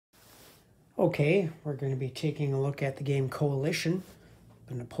Okay, we're going to be taking a look at the game Coalition,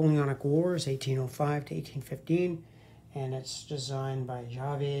 the Napoleonic Wars, 1805 to 1815, and it's designed by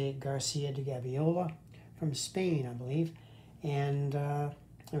Javier Garcia de Gabiola from Spain, I believe, and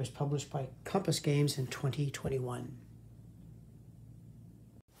it was published by Compass Games in 2021.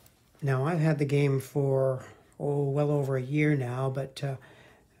 Now, I've had the game for, well over a year now, but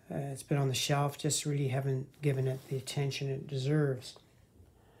it's been on the shelf, just really haven't given it the attention it deserves.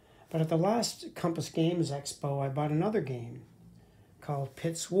 But at the last Compass Games Expo, I bought another game called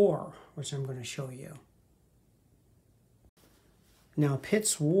Pitt's War, which I'm going to show you. Now,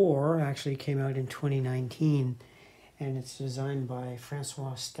 Pitt's War actually came out in 2019, and it's designed by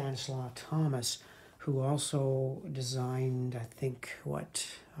Francois Stanislaw Thomas, who also designed, I think,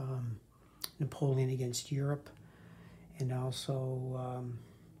 Napoleon Against Europe, and also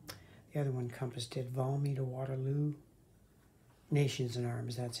the other one Compass did, Valmy to Waterloo, Nations in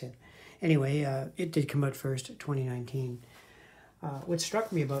Arms, that's it. Anyway, it did come out first, 2019. What struck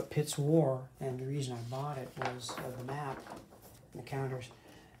me about Pitt's War, and the reason I bought it, was the map, the counters.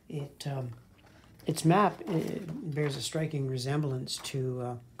 Its map bears a striking resemblance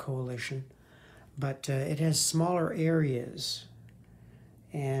to Coalition, but it has smaller areas,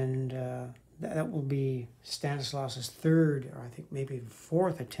 and that will be Stanislaus's third, or I think maybe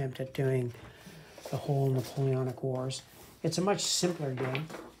fourth attempt at doing the whole Napoleonic Wars. It's a much simpler game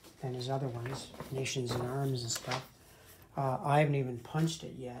than his other ones, Nations in Arms and stuff. I haven't even punched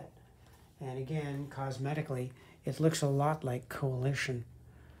it yet. And again, cosmetically, it looks a lot like Coalition.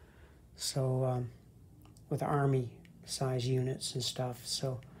 So, with army-size units and stuff.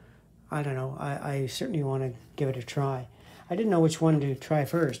 So, I don't know. I certainly want to give it a try. I didn't know which one to try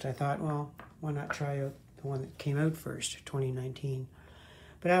first. I thought, well, why not try out the one that came out first, 2019.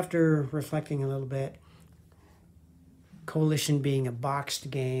 But after reflecting a little bit, Coalition being a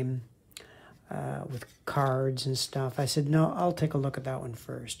boxed game with cards and stuff, I said, no, I'll take a look at that one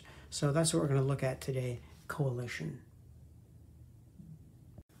first. So that's what we're going to look at today, Coalition.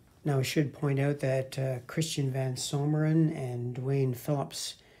 Now, I should point out that Christian Van Someren and Dwayne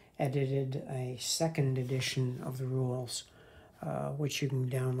Phillips edited a second edition of the rules, which you can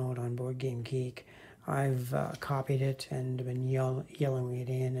download on Board Game Geek. I've copied it and been yelling it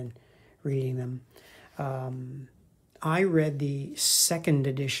in and reading them. I read the second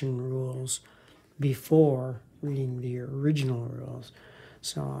edition rules before reading the original rules,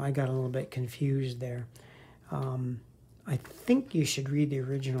 so I got a little bit confused there. I think you should read the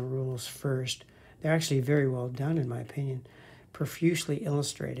original rules first. They're actually very well done, in my opinion, profusely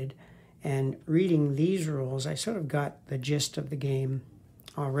illustrated. And reading these rules, I sort of got the gist of the game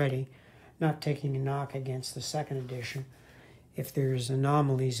already, not taking a knock against the second edition. If there's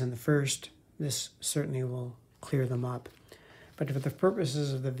anomalies in the first, this certainly will clear them up. But for the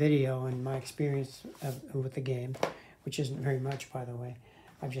purposes of the video and my experience with the game, which isn't very much, by the way,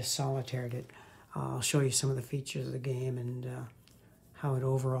 I've just solitaired it. I'll show you some of the features of the game and how it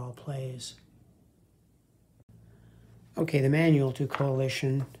overall plays. Okay, the manual to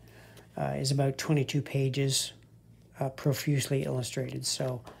Coalition is about 22 pages, profusely illustrated,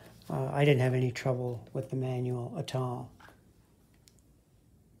 so I didn't have any trouble with the manual at all.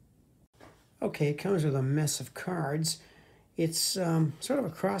 Okay, it comes with a mess of cards. It's sort of a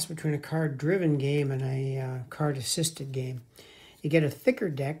cross between a card-driven game and a card-assisted game. You get a thicker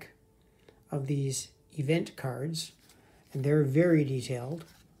deck of these event cards, and they're very detailed.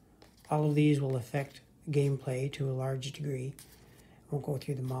 All of these will affect gameplay to a large degree. I won't go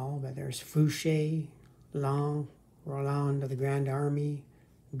through them all, but there's Fouché, Long, Roland of the Grand Army,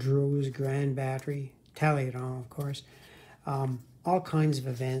 Dreux's Grand Battery, Talleyrand, of course. All kinds of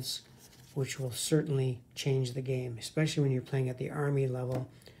events which will certainly change the game, especially when you're playing at the army level,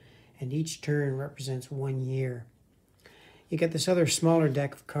 and each turn represents 1 year. You get this other smaller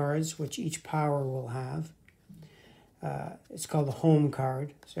deck of cards, which each power will have. It's called the home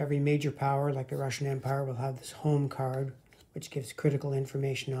card. So every major power, like the Russian Empire, will have this home card, which gives critical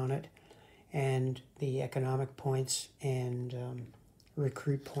information on it, and the economic points and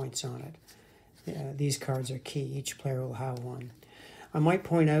recruit points on it. These cards are key. Each player will have one. I might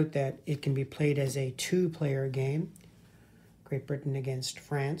point out that it can be played as a two-player game, Great Britain against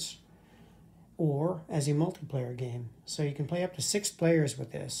France, or as a multiplayer game. So you can play up to 6 players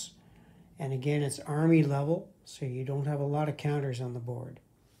with this. And again, it's army level, so you don't have a lot of counters on the board.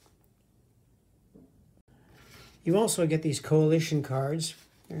 You also get these coalition cards.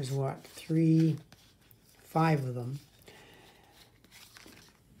 There's 5 of them.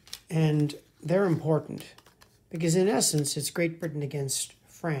 And they're important because in essence, it's Great Britain against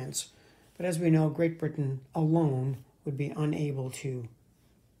France. But as we know, Great Britain alone would be unable to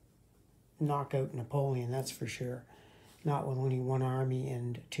knock out Napoleon, that's for sure. Not with only one army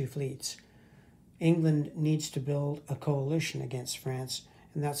and 2 fleets. England needs to build a coalition against France,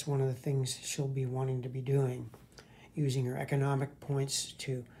 and that's one of the things she'll be wanting to be doing, using her economic points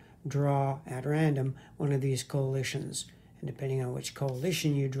to draw at random one of these coalitions. And depending on which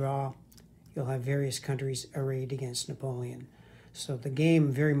coalition you draw, you'll have various countries arrayed against Napoleon. So the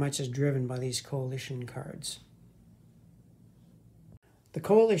game very much is driven by these coalition cards. The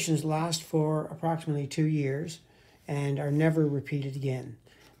coalitions last for approximately 2 years and are never repeated again.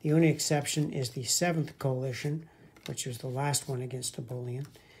 The only exception is the 7th coalition, which was the last one against Napoleon,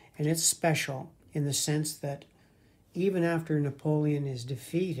 and it's special in the sense that even after Napoleon is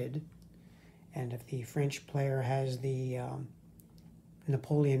defeated, and if the French player has the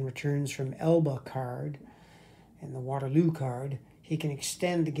Napoleon returns from Elba card and the Waterloo card, he can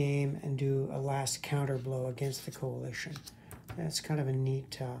extend the game and do a last counter blow against the coalition. That's kind of a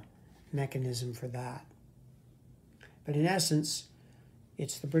neat mechanism for that. But in essence,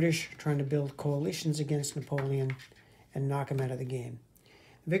 it's the British trying to build coalitions against Napoleon and knock him out of the game.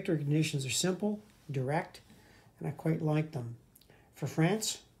 The victory conditions are simple, direct, and I quite like them. For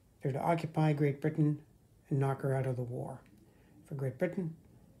France, they're to occupy Great Britain and knock her out of the war. For Great Britain,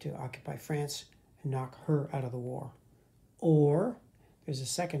 to occupy France and knock her out of the war. Or there's a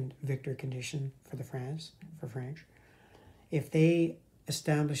second victory condition for the French. If they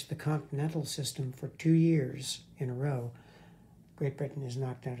establish the continental system for 2 years in a row, Great Britain is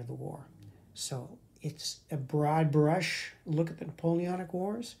knocked out of the war. So it's a broad brush look at the Napoleonic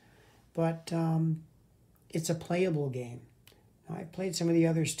Wars, but it's a playable game. Now, I've played some of the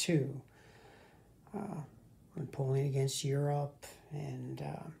others too. Napoleon against Europe and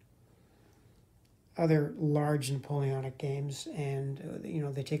other large Napoleonic games, and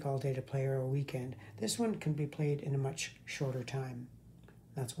they take all day to play or a weekend. This one can be played in a much shorter time.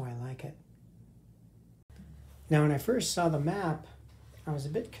 That's why I like it. Now, when I first saw the map, I was a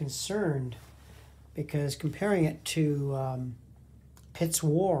bit concerned because comparing it to Pitt's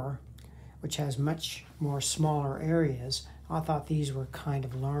War, which has much more smaller areas, I thought these were kind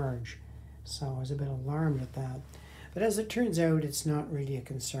of large. So I was a bit alarmed at that. But as it turns out, it's not really a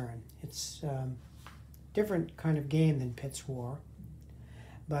concern. It's a different kind of game than Pitt's War.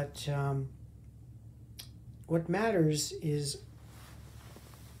 But what matters is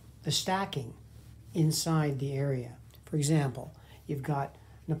the stacking inside the area. For example, you've got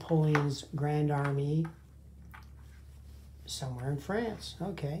Napoleon's Grand Army somewhere in France,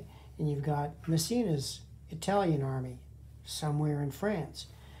 okay, and you've got Massina's Italian army somewhere in France.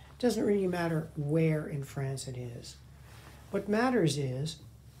 It doesn't really matter where in France it is. What matters is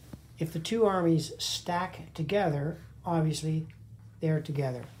if the two armies stack together, obviously they're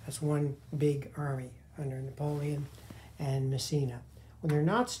together. That's one big army under Napoleon and Massena. When they're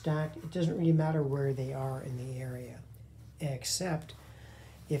not stacked, it doesn't really matter where they are in the area, except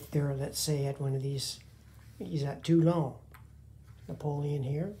if they're, let's say, at one of these, he's at Toulon. Napoleon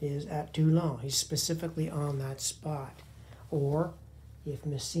here is at Toulon. He's specifically on that spot. Or if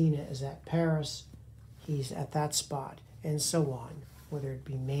Massena is at Paris, he's at that spot, and so on, whether it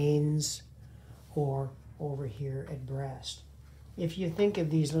be Mainz or over here at Brest. If you think of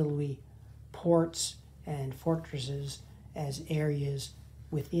these little wee ports and fortresses as areas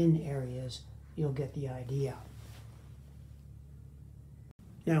within areas, you'll get the idea.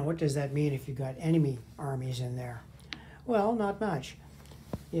 Now, what does that mean if you've got enemy armies in there? Well, not much.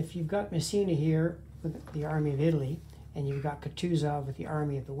 If you've got Massena here with the army of Italy, and you've got Kutuzov with the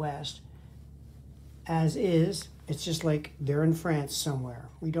army of the West, as is, it's just like they're in France somewhere.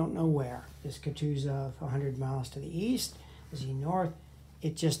 We don't know where. Is Kutuzov 100 miles to the east? Is he north?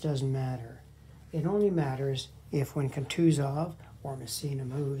 It just doesn't matter. It only matters if when Kutuzov or Massena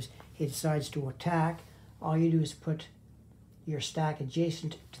moves, he decides to attack, all you do is put your stack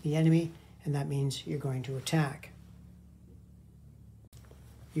adjacent to the enemy, and that means you're going to attack.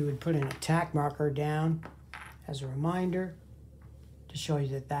 You would put an attack marker down as a reminder to show you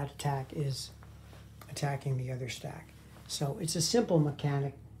that that attack is attacking the other stack. So it's a simple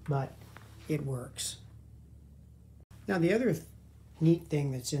mechanic, but it works. Now the other neat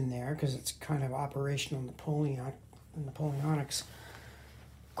thing that's in there, because it's kind of operational Napoleonics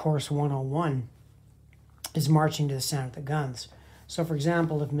Course 101, is marching to the sound of the guns. So for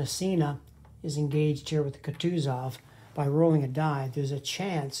example, if Massena is engaged here with Kutuzov, by rolling a die, there's a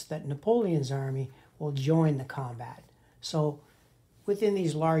chance that Napoleon's army will join the combat. So within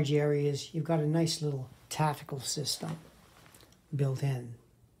these large areas, you've got a nice little tactical system built in.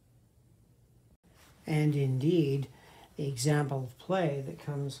 And indeed, the example of play that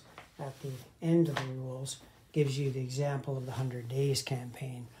comes at the end of the rules gives you the example of the 100 Days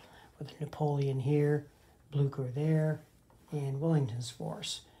campaign, with Napoleon here, Blucher there, and Wellington's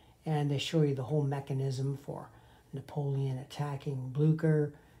force. And they show you the whole mechanism for Napoleon attacking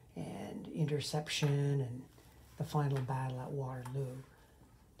Blucher and interception and the final battle at Waterloo.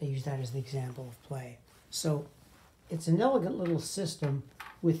 They use that as the example of play. So it's an elegant little system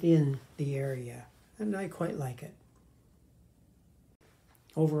within the area, and I quite like it.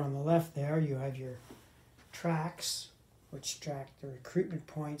 Over on the left there, you have your tracks, which track the recruitment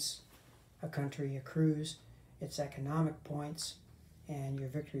points a country accrues, its economic points, and your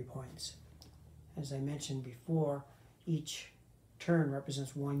victory points. As I mentioned before, each turn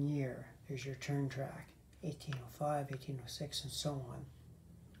represents 1 year. There's your turn track, 1805, 1806, and so on.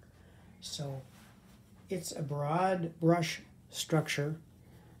 So it's a broad brush structure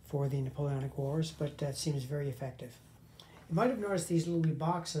for the Napoleonic Wars, but that seems very effective. You might have noticed these little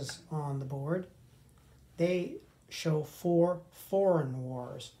boxes on the board. They show 4 foreign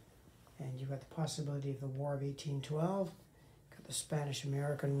wars. And you've got the possibility of the War of 1812, got the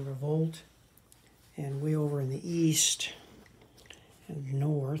Spanish-American Revolt, and way over in the east and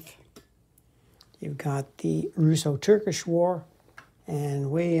north, you've got the Russo-Turkish War, and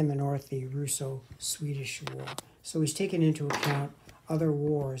way in the north, the Russo-Swedish War. So he's taken into account other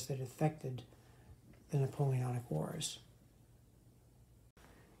wars that affected the Napoleonic Wars.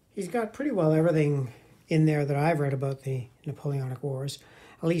 He's got pretty well everything in there that I've read about the Napoleonic Wars,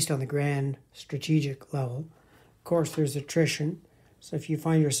 at least on the grand strategic level. Of course, there's attrition. So if you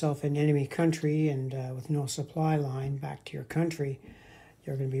find yourself in enemy country and with no supply line back to your country,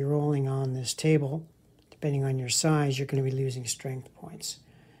 you're going to be rolling on this table. Depending on your size, you're going to be losing strength points.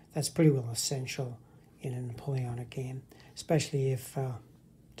 That's pretty well essential in a Napoleonic game, especially if to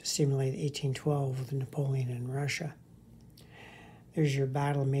simulate 1812 with Napoleon in Russia. There's your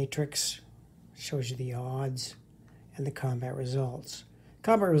battle matrix, shows you the odds and the combat results.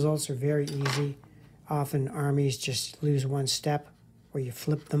 Combat results are very easy. Often armies just lose one step where you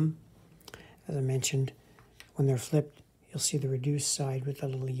flip them. As I mentioned, when they're flipped, you'll see the reduced side with a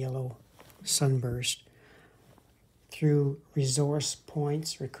little yellow sunburst. Through resource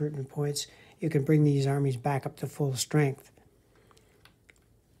points, recruitment points, you can bring these armies back up to full strength.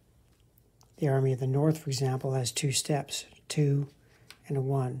 The Army of the North, for example, has 2 steps, 2 and a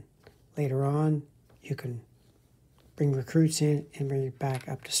 1. Later on, you can bring recruits in and bring it back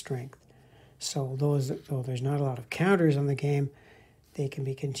up to strength. So though there's not a lot of counters on the game, they can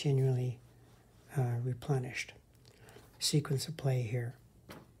be continually replenished. Sequence of play here.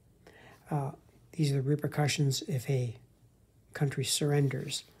 These are the repercussions if a country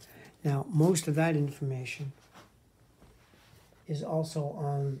surrenders. Now, most of that information is also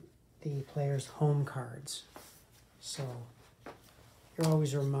on the player's home cards. So you're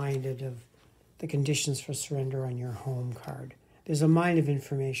always reminded of the conditions for surrender on your home card. There's a mine of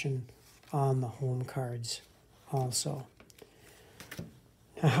information on the home cards also.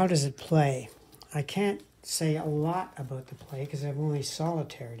 Now, how does it play? I can't say a lot about the play because I've only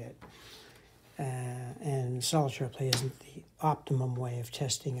solitaired it. And solitaire play isn't the optimum way of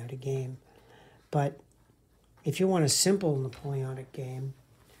testing out a game. But if you want a simple Napoleonic game,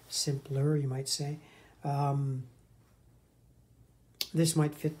 simpler you might say, this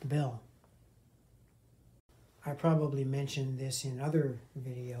might fit the bill. I probably mentioned this in other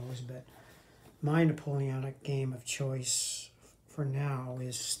videos, but my Napoleonic game of choice for now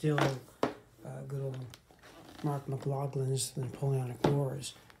is still good old Mark McLaughlin's The Napoleonic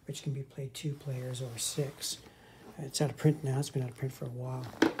Wars, which can be played 2 players or 6. It's out of print now. It's been out of print for a while,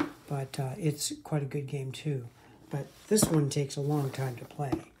 but it's quite a good game too. But this one takes a long time to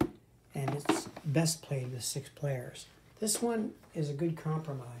play, and it's best played with 6 players. This one is a good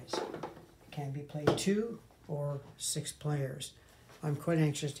compromise. It can be played 2 or 6 players. I'm quite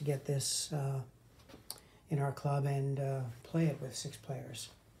anxious to get this in our club and play it with 6 players.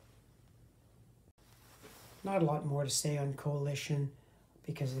 Not a lot more to say on Coalition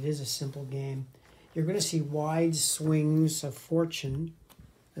because it is a simple game. You're going to see wide swings of fortune,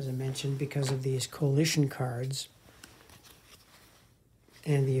 as I mentioned, because of these Coalition cards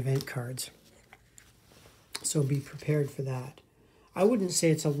and the event cards. So be prepared for that. I wouldn't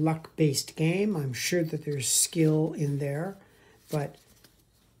say it's a luck-based game. I'm sure that there's skill in there, but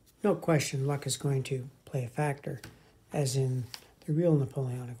no question luck is going to play a factor, as in the real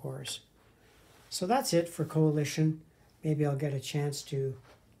Napoleonic Wars. So that's it for Coalition. Maybe I'll get a chance to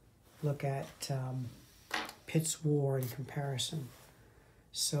look at Pitt's War in comparison.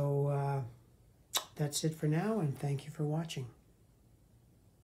 So that's it for now, and thank you for watching.